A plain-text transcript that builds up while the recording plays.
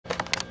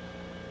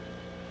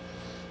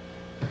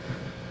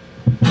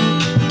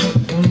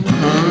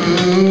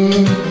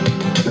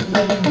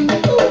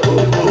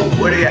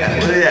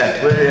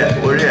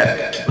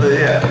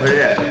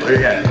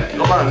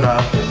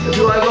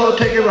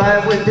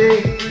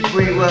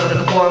free will in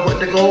the form with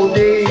the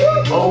goldie.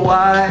 Oh,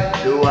 why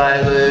do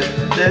I live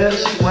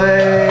this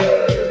way?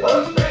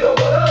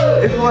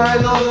 If you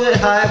wanna go get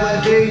high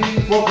with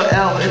me, smoke an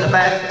L in the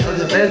back of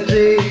the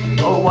Benzie.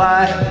 Oh,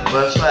 why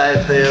must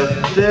I feel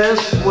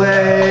this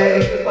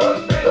way?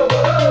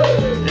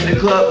 In the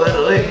club at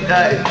a late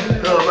night,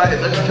 feel right,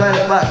 looking trying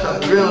to find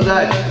something real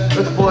nice.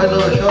 Looking for a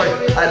little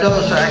shorty, I know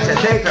so I can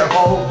take her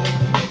home.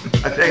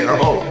 I take her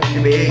home,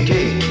 she be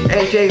 18.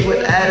 18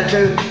 with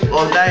attitude,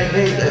 or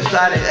 19, that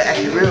started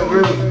acting real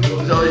rude.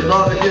 So as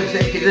long as you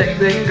think you're a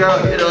big girl,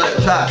 you know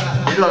it's hot,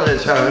 you know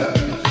it's her.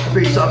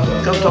 Be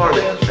something, come toward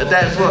it. And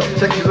that's what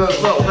 60 real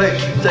slow thing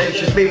say you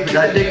should be, but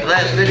I think the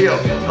last video,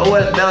 oh,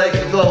 where Nelly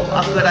can go,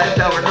 how could I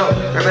tell her no?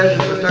 Her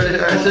measures were 30,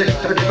 36,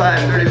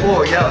 35,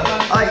 34, yeah.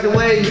 I like the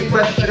way you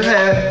brush your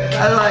hair.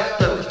 I like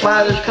the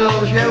stylish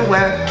clothes you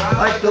wear. I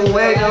like the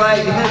way you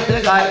like to hit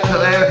the light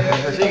clear.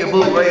 I see you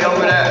move way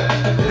over there.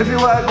 If you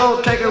wanna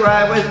go take a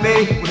ride with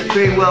me, with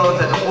free will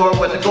in the form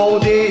with the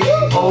goldie.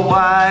 Oh,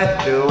 why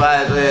do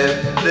I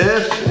live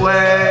this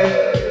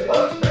way?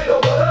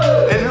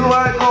 If you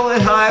wanna go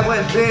and high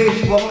with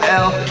me, smoke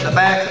L in the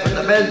back of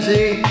the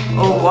Benzie.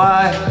 Oh,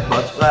 why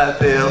must I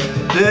feel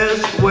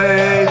this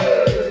way?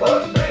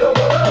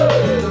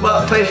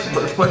 Well,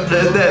 Facebook put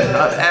this in,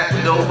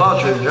 acting no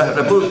vultures,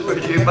 driving a boost,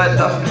 but you might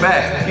knock your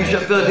back. You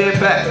should feel the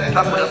impact.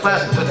 Talk about the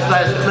plastic, but the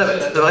size of the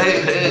limit. So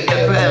hey,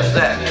 get past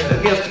that.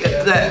 The gifts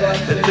get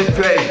that. The big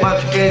trade,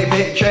 once again, you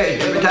make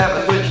change. Every time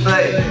I switch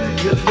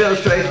lanes, you feel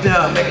straight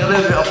down, make a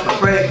living off my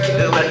brain,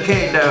 do my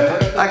cane now.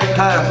 I can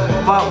tie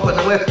a ball with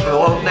the whip for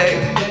one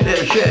name.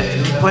 Then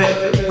shit,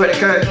 pretty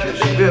courage, you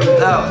feel it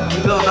now. You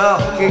feel now,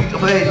 keep the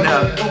maid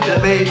now. The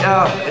maid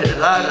now, it's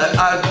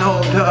I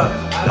know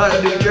out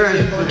of New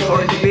Jersey,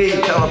 according to me,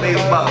 telling me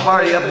about a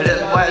party up in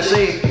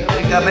NYC.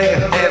 Think I make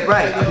it head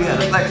right, I'll be on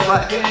the next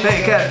flight.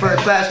 Pay cash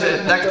first class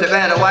to next to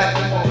Vanna White.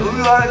 If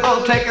you wanna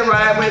go take a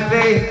ride with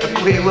me,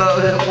 if we will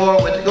in the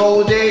form with the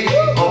goldie.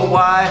 Oh,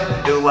 why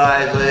do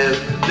I live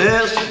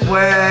this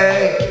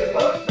way?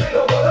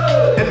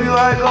 If you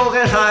wanna go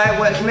get high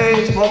with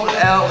me, smoke an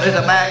L in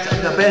the back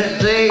of the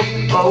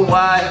Benzie. Oh,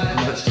 why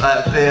must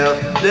I feel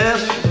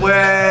this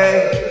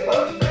way?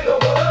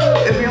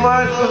 If you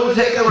wanna go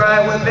take a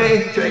ride with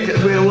me, drink a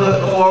real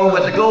little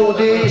with the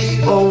goldies.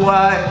 Oh,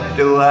 why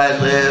do I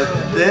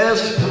live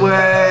this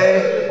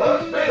way?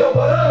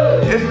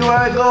 If you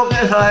wanna go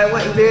get high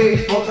with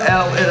me, smoke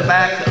L in the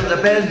back of the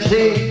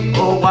Benzie.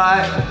 Oh,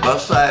 why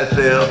must I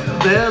feel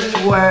this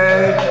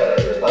way?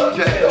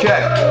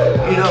 Check.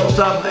 You know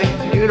something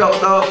you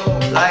don't know,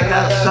 I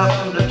got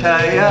something to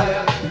tell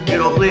ya. You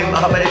don't believe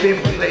how many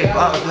people sleep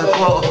on the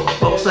floor.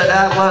 Folks said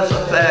I was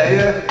a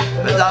failure,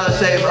 but not the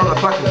same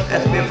motherfuckers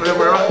asked me for the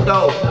world.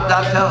 No,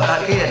 not telling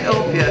I can't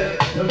help you.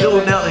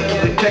 No, Nelly,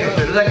 can we take it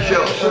to the next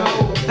show?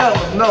 Hell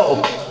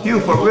no, you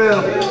for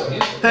real.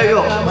 Hey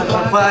yo, I'm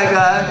a fly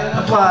guy,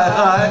 I fly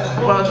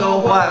high, wanna know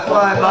why I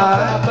fly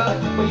by?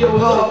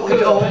 Well,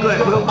 we all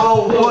good, we're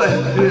all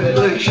good,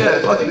 good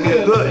shit, fucking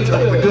get good, so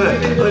we're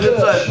good. But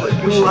it's like what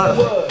you love,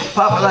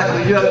 popping like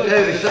a young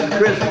Davey, something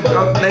Christmas,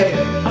 drunk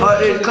naked,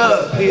 party in the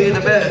club, be in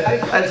the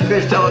bed. That's the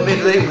bitch telling me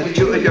to leave with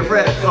you and your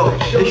friends. So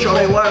they show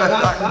me what I'm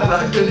talking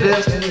about, do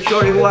this, and they show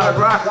me what I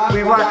rock,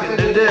 we rockin'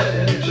 to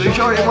this. They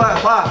show me what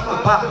I pop,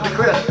 I'm popping the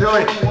crisp, show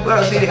me where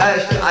I see the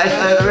ice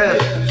on the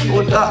wrist.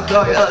 We'll talk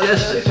about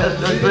this, because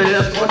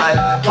this when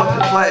I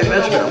fucking fly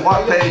Michigan and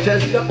walk pay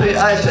attention. The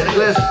ice and the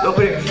glitz,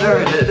 nobody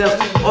concerned at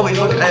this. Only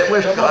looking at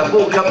wish God,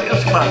 bull coming in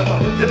spot.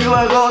 If you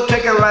wanna go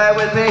take a ride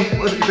with me,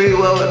 with the free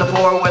will in the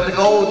form with the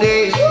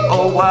goldies.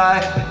 Oh,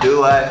 why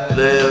do I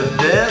live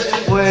this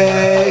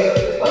way?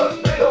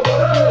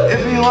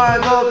 If you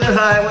wanna go get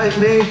high with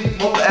me,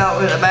 walk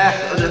out in the back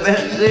of the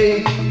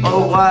Benzie.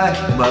 Oh, why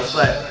must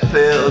I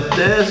feel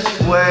this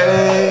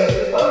way?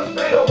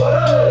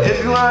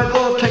 If you wanna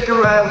go take a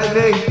ride with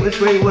me, which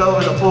we will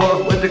in the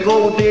form with the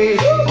goldies.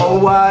 Oh,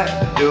 why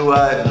do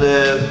I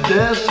live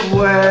this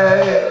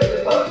way?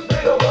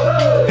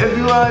 If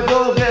you wanna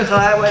go get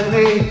high with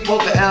me,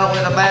 walk out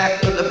in the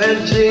back of the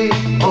Benzie.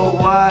 Oh,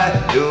 why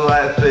do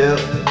I feel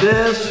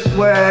this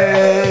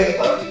way?